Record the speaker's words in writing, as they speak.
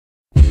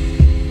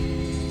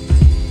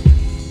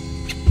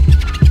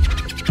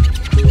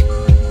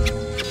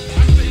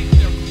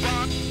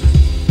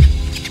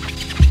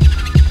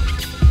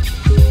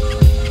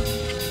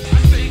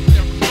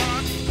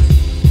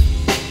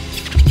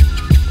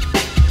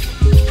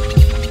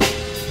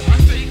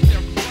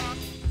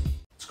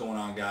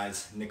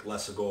guys, Nick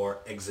Lesagore,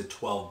 Exit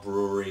 12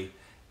 Brewery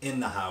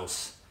in the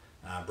house.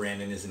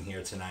 Brandon isn't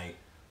here tonight,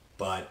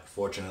 but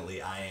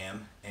fortunately I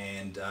am.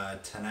 And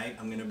tonight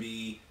I'm going to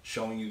be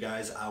showing you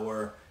guys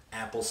our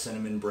Apple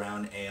Cinnamon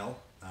Brown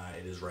Ale.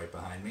 It is right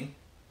behind me.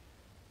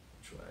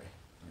 Which way?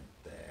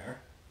 Right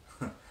there.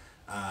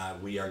 I'm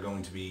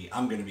going to be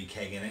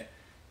kegging it,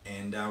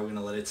 and we're going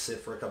to let it sit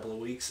for a couple of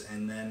weeks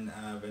and then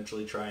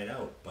eventually try it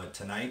out. But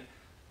tonight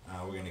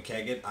we're going to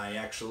keg it. I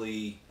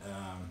actually,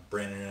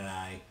 Brandon and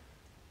I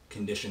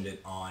conditioned it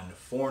on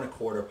 4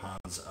 1/4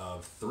 pounds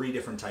of 3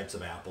 different types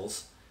of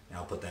apples, and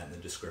I'll put that in the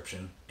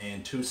description,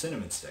 and 2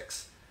 cinnamon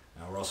sticks.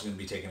 We're also going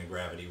to be taking a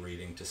gravity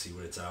reading to see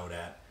what it's out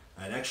at.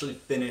 It actually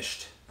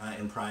finished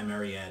in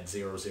primary at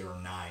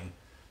 0.09,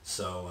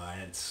 so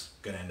it's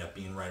going to end up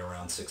being right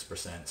around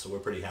 6%, so we're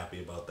pretty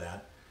happy about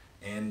that.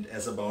 And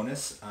as a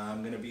bonus,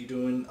 I'm going to be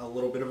doing a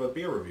little bit of a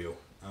beer review.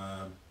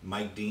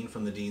 Mike Dean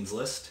from the Dean's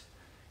List,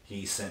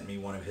 he sent me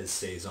one of his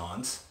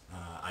Saisons.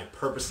 I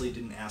purposely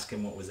didn't ask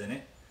him what was in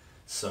it,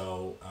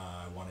 so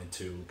I wanted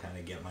to kind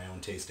of get my own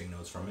tasting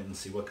notes from it and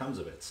see what comes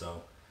of it.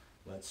 So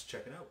let's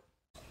check it out.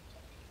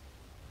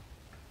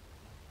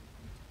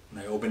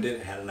 When I opened it,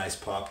 it had a nice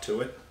pop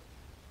to it.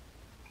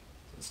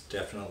 It's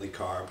definitely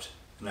carved.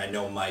 And I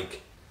know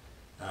Mike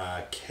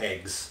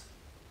kegs.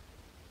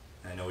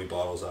 I know he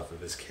bottles off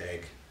of his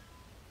keg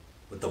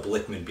with the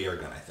Blickman beer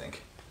gun, I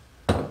think.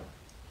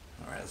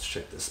 Alright, let's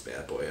check this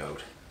bad boy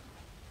out.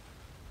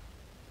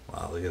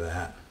 Wow, look at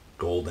that.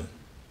 Golden.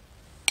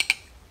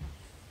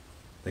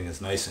 Thing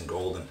is nice and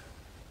golden.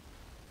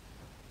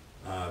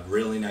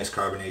 Really nice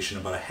carbonation,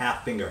 about a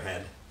half finger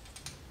head.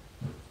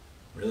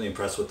 Really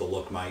impressed with the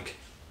look, Mike.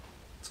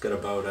 It's got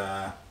about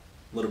a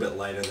little bit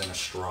lighter than a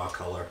straw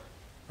color,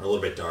 or a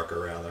little bit darker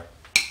rather.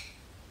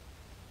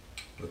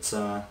 Let's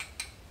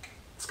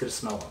get a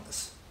smell on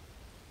this.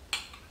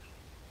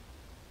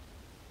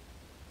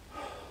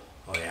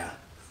 Oh yeah,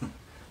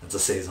 that's a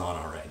Saison,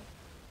 alright.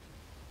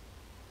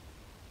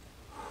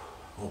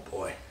 Oh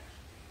boy.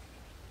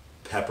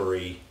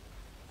 Peppery.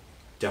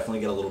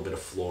 Definitely get a little bit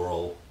of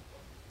floral,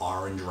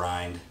 orange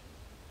rind.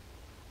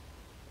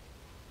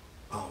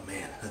 Oh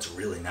man, that's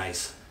really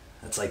nice.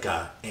 That's like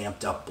a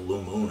amped up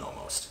Blue Moon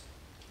almost.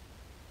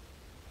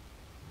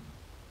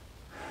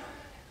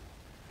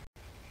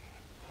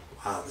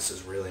 Wow, this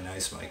is really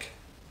nice, Mike.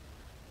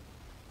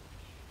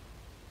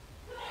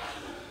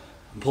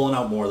 I'm pulling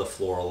out more of the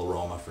floral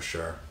aroma for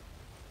sure.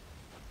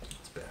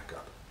 Let's back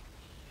up.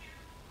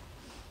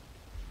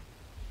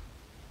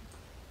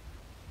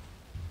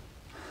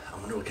 I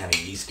wonder what kind of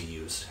yeast he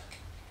used.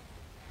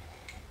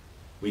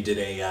 We did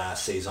a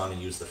Saison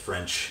and used the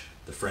French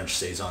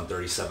Saison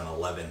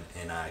 3711,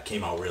 and it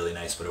came out really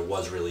nice, but it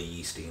was really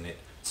yeasty, and it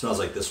smells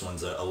like this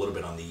one's a little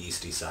bit on the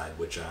yeasty side,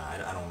 which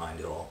I don't mind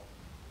at all.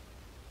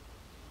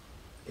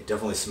 It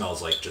definitely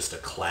smells like just a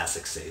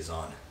classic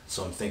Saison.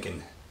 So I'm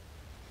thinking,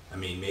 I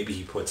mean, maybe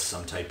he puts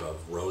some type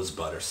of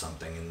rosebud or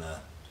something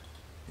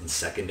in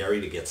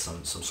secondary to get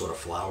some sort of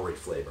flowery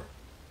flavor.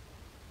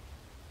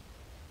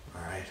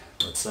 All right,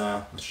 let's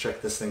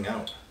check this thing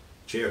out.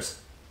 Cheers.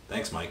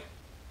 Thanks, Mike.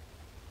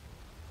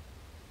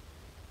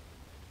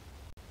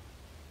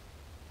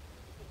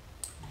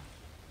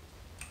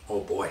 Oh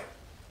boy.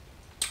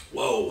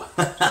 Whoa.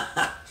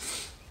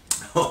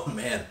 Oh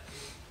man.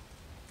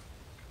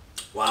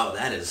 Wow,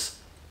 that is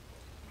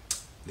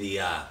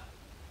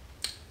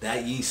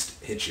that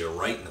yeast hits you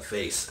right in the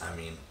face. I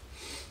mean,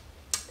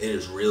 it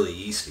is really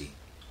yeasty.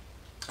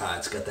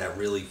 It's got that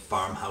really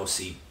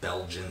farmhousey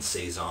Belgian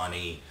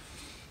Saison-y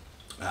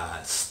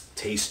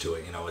taste to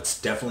it. You know, it's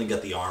definitely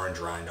got the orange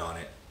rind on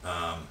it.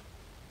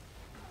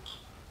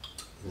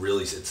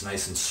 Really, it's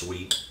nice and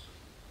sweet.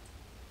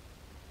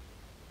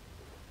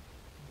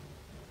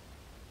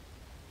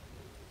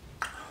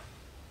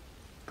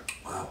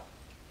 Wow,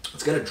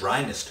 it's got a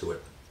dryness to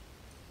it.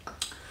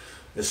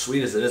 As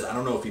sweet as it is, I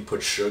don't know if he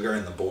put sugar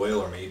in the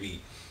boil or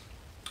maybe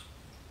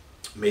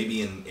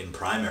in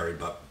primary,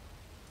 but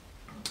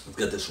it's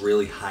got this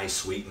really high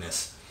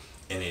sweetness,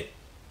 and it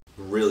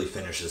really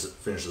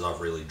finishes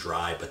off really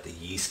dry, but the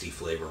yeasty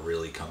flavor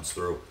really comes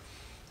through.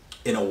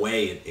 In a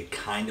way, it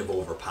kind of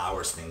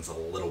overpowers things a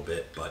little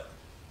bit, but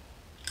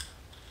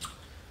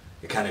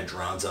it kind of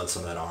drowns out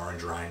some of that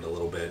orange rind a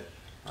little bit,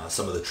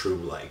 some of the true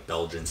like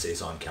Belgian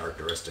Saison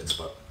characteristics.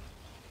 But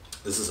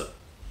this is a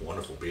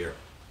wonderful beer.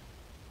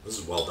 This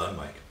is well done,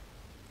 Mike.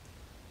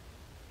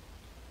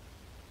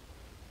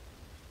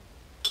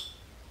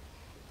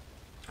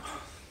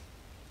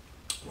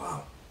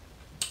 Wow.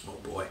 Oh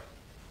boy.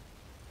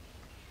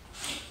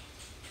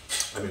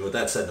 I mean, with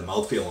that said, the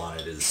mouthfeel on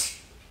it is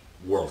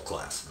world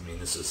class. I mean,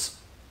 this is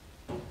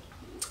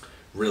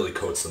really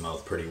coats the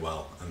mouth pretty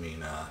well. I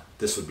mean,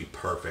 this would be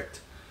perfect.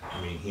 I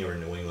mean, here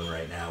in New England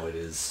right now it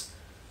is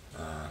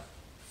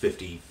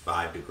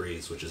 55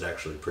 degrees, which is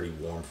actually pretty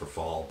warm for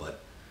fall, but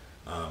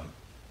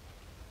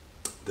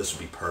this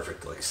would be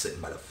perfect, like sitting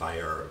by the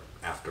fire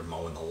after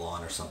mowing the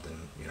lawn or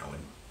something, you know,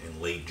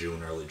 in late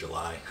June, early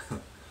July.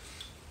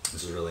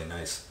 This is really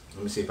nice.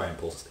 Let me see if I can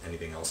pull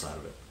anything else out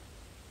of it.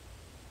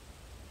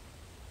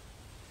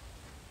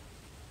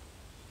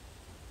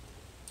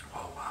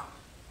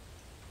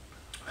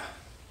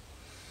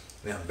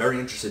 Yeah, I'm very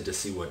interested to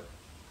see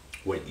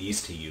what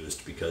yeast he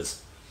used,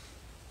 because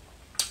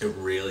it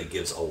really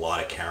gives a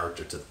lot of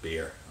character to the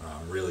beer.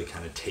 Really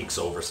kind of takes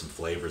over some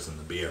flavors in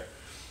the beer.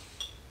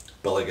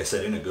 But like I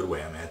said, in a good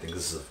way. I mean, I think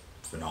this is a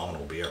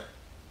phenomenal beer.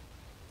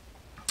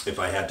 If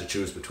I had to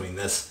choose between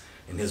this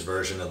and his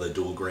version of the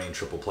dual grain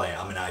triple play,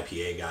 I'm an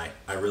IPA guy.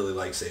 I really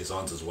like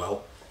Saisons as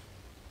well.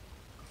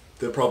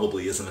 There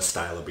probably isn't a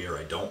style of beer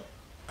I don't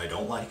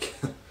like,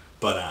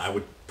 but I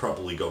would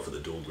probably go for the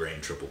dual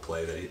grain triple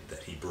play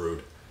that he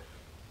brewed.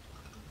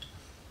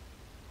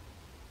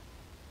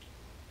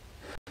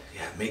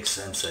 Yeah, it makes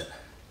sense that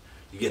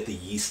you get the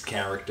yeast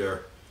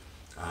character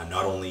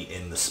not only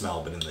in the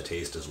smell but in the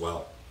taste as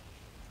well.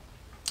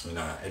 And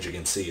as you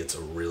can see, it's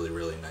a really,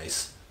 really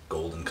nice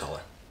golden color.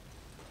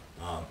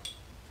 I'm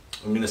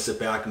going to sit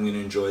back, I'm going to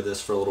enjoy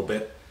this for a little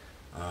bit,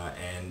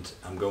 and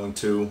I'm going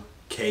to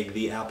keg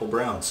the apple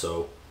brown.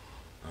 So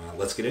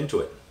let's get into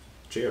it.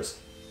 Cheers.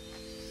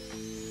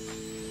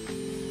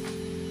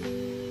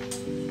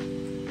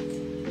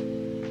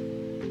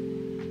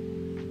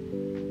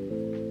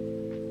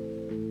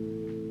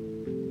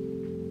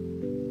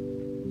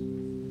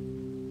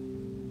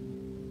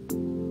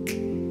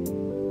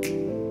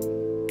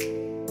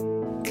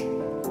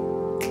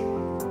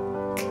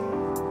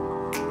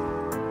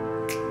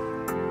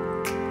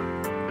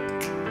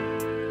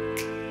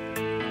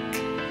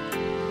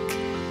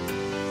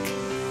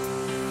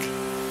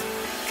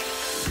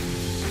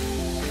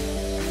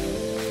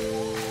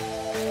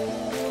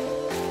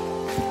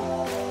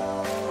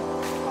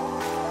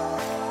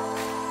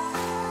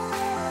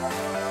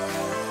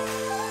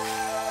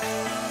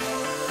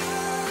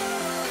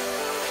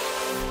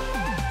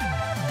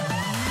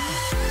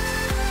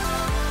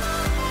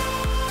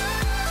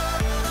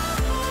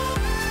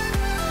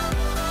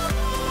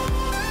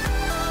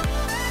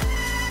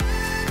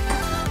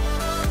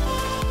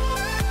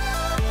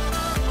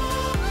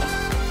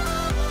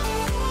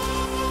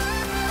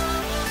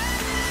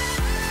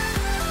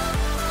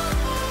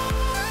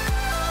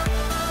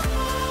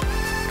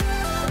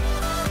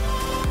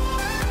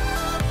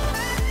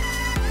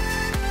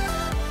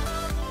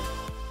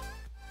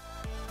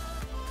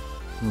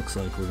 Looks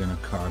like we're gonna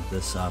carve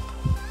this up.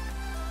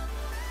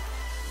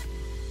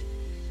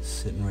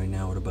 Sitting right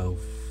now at about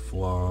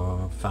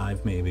 4,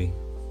 5 maybe.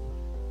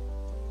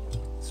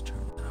 Let's turn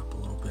it up a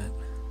little bit.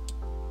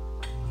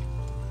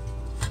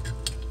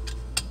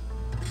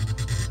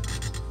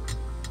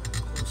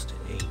 Close to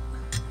 8.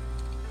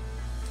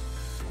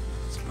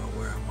 That's about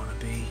where I want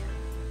to be.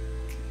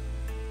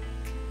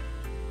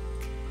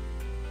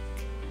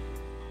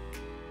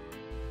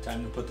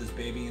 Time to put this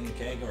baby in the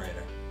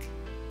kegerator.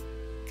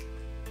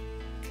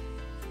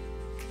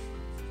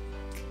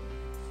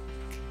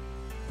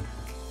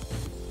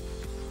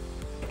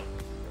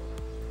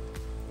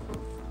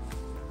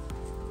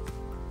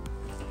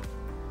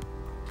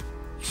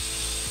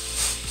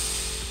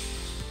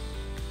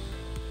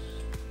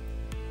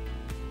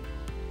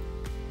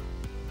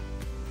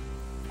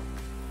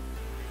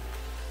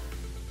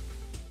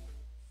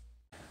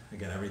 I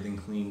got everything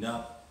cleaned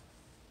up.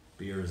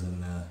 Beer is in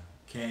the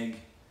keg.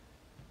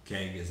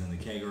 Keg is in the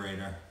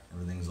kegerator.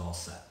 Everything's all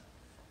set.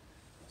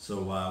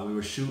 So we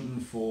were shooting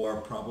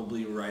for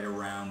probably right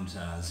around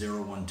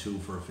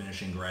 0.12 for a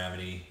finishing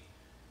gravity.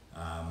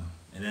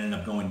 It ended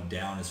up going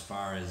down as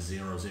far as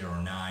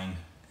 0.09,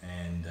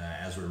 and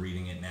as we're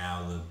reading it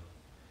now, the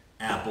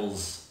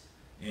apples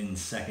in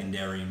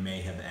secondary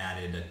may have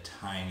added a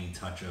tiny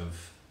touch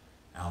of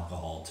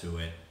alcohol to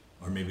it,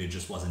 or maybe it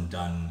just wasn't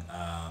done.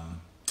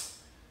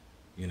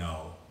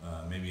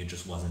 Maybe it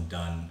just wasn't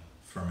done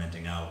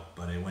fermenting out,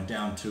 but it went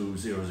down to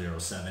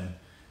 0.07.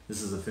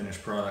 This is the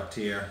finished product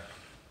here.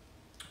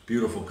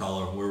 Beautiful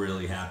color. We're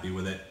really happy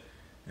with it.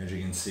 As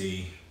you can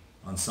see,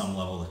 on some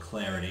level, the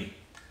clarity.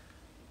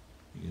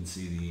 You can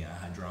see the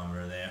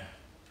hydrometer there.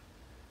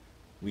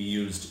 We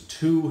used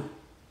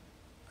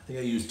I think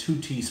I used 2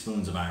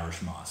 teaspoons of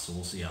Irish moss, so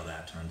we'll see how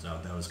that turns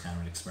out. That was kind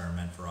of an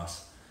experiment for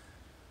us.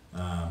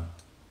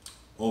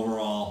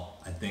 Overall,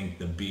 I think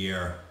the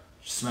beer,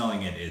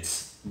 smelling it,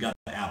 it's got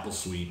the apple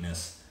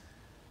sweetness,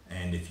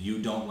 and if you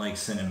don't like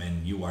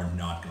cinnamon, you are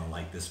not going to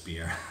like this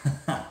beer.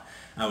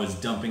 I was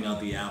dumping out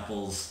the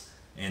apples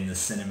and the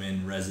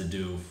cinnamon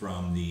residue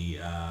from the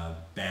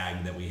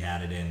bag that we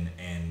had it in,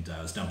 and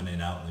I was dumping it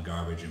out in the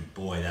garbage, and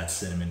boy, that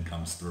cinnamon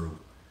comes through.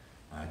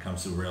 It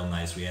comes through real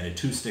nice. We added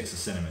 2 sticks of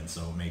cinnamon,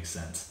 so it makes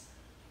sense.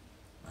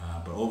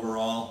 But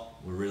overall,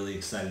 we're really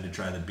excited to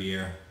try the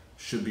beer.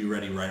 Should be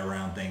ready right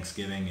around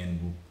Thanksgiving,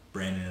 and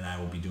Brandon and I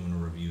will be doing a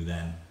review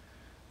then.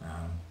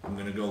 I'm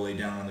going to go lay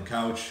down on the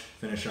couch,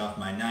 finish off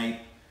my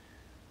night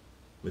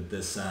with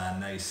this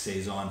nice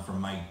Saison from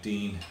Mike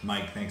Dean.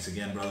 Mike, thanks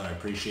again, brother. I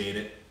appreciate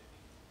it.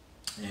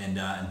 And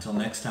until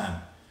next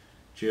time,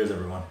 cheers,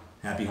 everyone.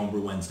 Happy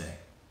Homebrew Wednesday.